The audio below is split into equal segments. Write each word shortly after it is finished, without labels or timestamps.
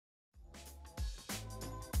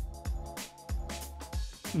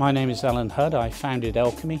My name is Alan Hudd. I founded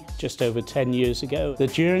Alchemie just over 10 years ago. The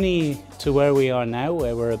journey to where we are now,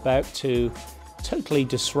 where we're about to totally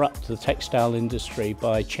disrupt the textile industry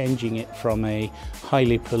by changing it from a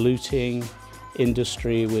highly polluting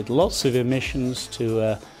industry with lots of emissions to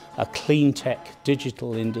a clean tech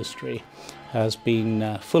digital industry, has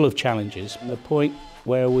been full of challenges. The point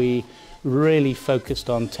where we really focused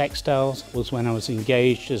on textiles was when I was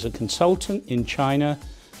engaged as a consultant in China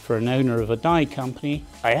for an owner of a dye company.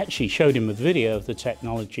 I actually showed him a video of the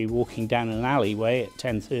technology walking down an alleyway at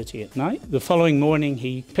 10:30 at night. The following morning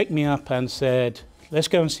he picked me up and said, "Let's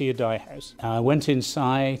go and see a dye house." I went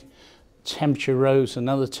inside. Temperature rose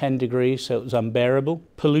another 10 degrees, so it was unbearable.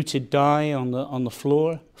 Polluted dye on the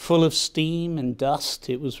floor, full of steam and dust.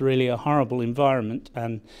 It was really a horrible environment.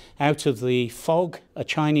 And out of the fog, a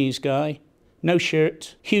Chinese guy, no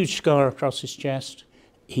shirt, huge scar across his chest.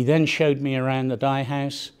 He then showed me around the dye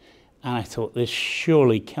house, and I thought, this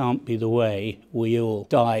surely can't be the way we all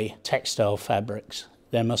dye textile fabrics.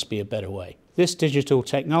 There must be a better way. This digital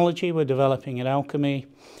technology we're developing at Alchemie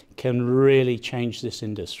can really change this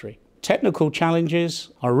industry. Technical challenges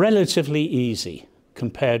are relatively easy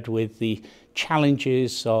compared with the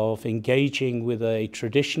challenges of engaging with a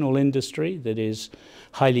traditional industry that is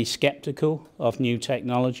highly skeptical of new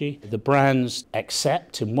technology. The brands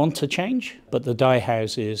accept and want to change, but the dye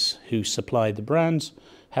houses who supply the brands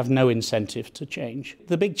have no incentive to change.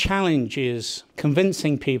 The big challenge is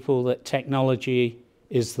convincing people that technology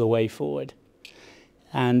is the way forward.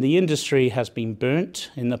 And the industry has been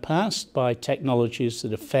burnt in the past by technologies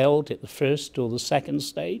that have failed at the first or the second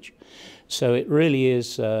stage. So it really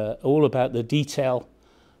is all about the detail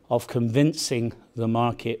of convincing the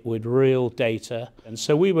market with real data. And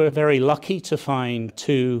so we were very lucky to find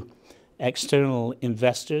two external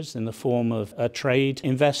investors in the form of a trade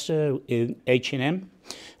investor in H&M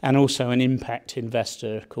and also an impact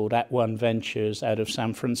investor called @One Ventures out of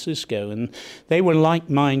San Francisco. And they were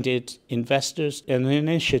like-minded investors in an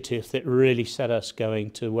initiative that really set us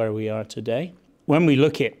going to where we are today. When we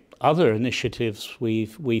look at other initiatives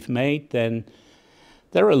we've made, then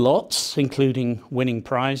there are lots, including winning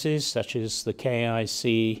prizes such as the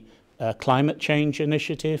KIC climate change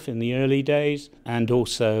initiative in the early days, and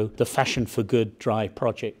also the Fashion for Good dry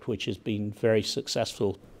project, which has been very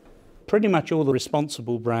successful. Pretty much all the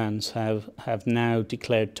responsible brands have now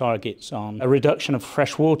declared targets on a reduction of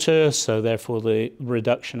fresh water, so therefore the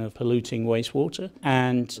reduction of polluting wastewater,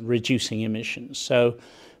 and reducing emissions. So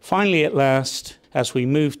finally, at last, as we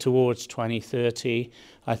move towards 2030,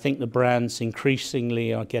 I think the brands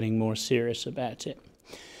increasingly are getting more serious about it.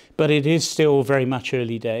 But it is still very much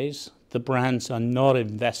early days. The brands are not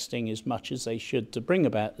investing as much as they should to bring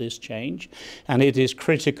about this change, and it is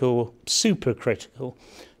critical, super critical,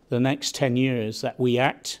 the next 10 years that we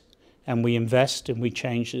act and we invest and we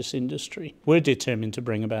change this industry. We're determined to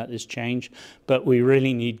bring about this change, but we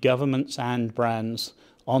really need governments and brands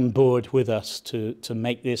on board with us to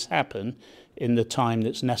make this happen in the time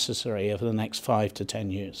that's necessary over the next 5 to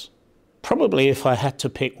 10 years. Probably if I had to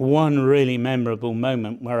pick one really memorable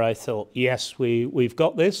moment where I thought, yes, we've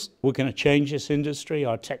got this, we're going to change this industry,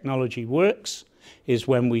 our technology works, is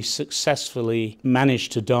when we successfully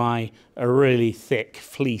managed to dye a really thick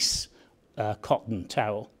fleece cotton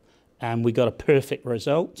towel. And we got a perfect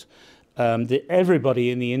result that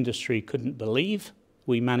everybody in the industry couldn't believe.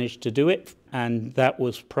 We managed to do it, and that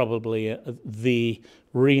was probably the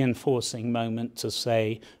reinforcing moment to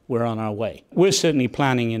say we're on our way. We're certainly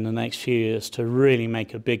planning in the next few years to really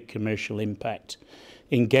make a big commercial impact,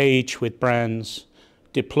 engage with brands,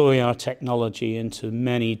 deploy our technology into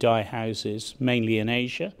many dye houses, mainly in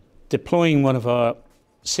Asia. Deploying one of our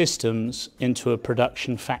systems into a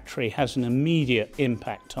production factory has an immediate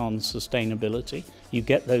impact on sustainability. You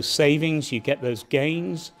get those savings, you get those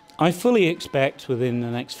gains. I fully expect within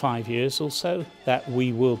the next 5 years or so that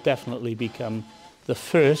we will definitely become the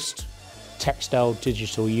first textile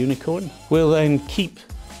digital unicorn. We'll then keep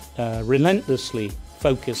relentlessly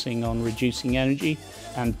focusing on reducing energy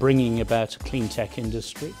and bringing about a clean tech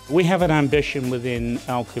industry. We have an ambition within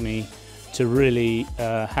Alchemie to really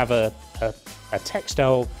have a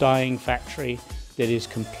textile dyeing factory that is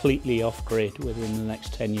completely off-grid within the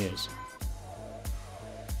next 10 years.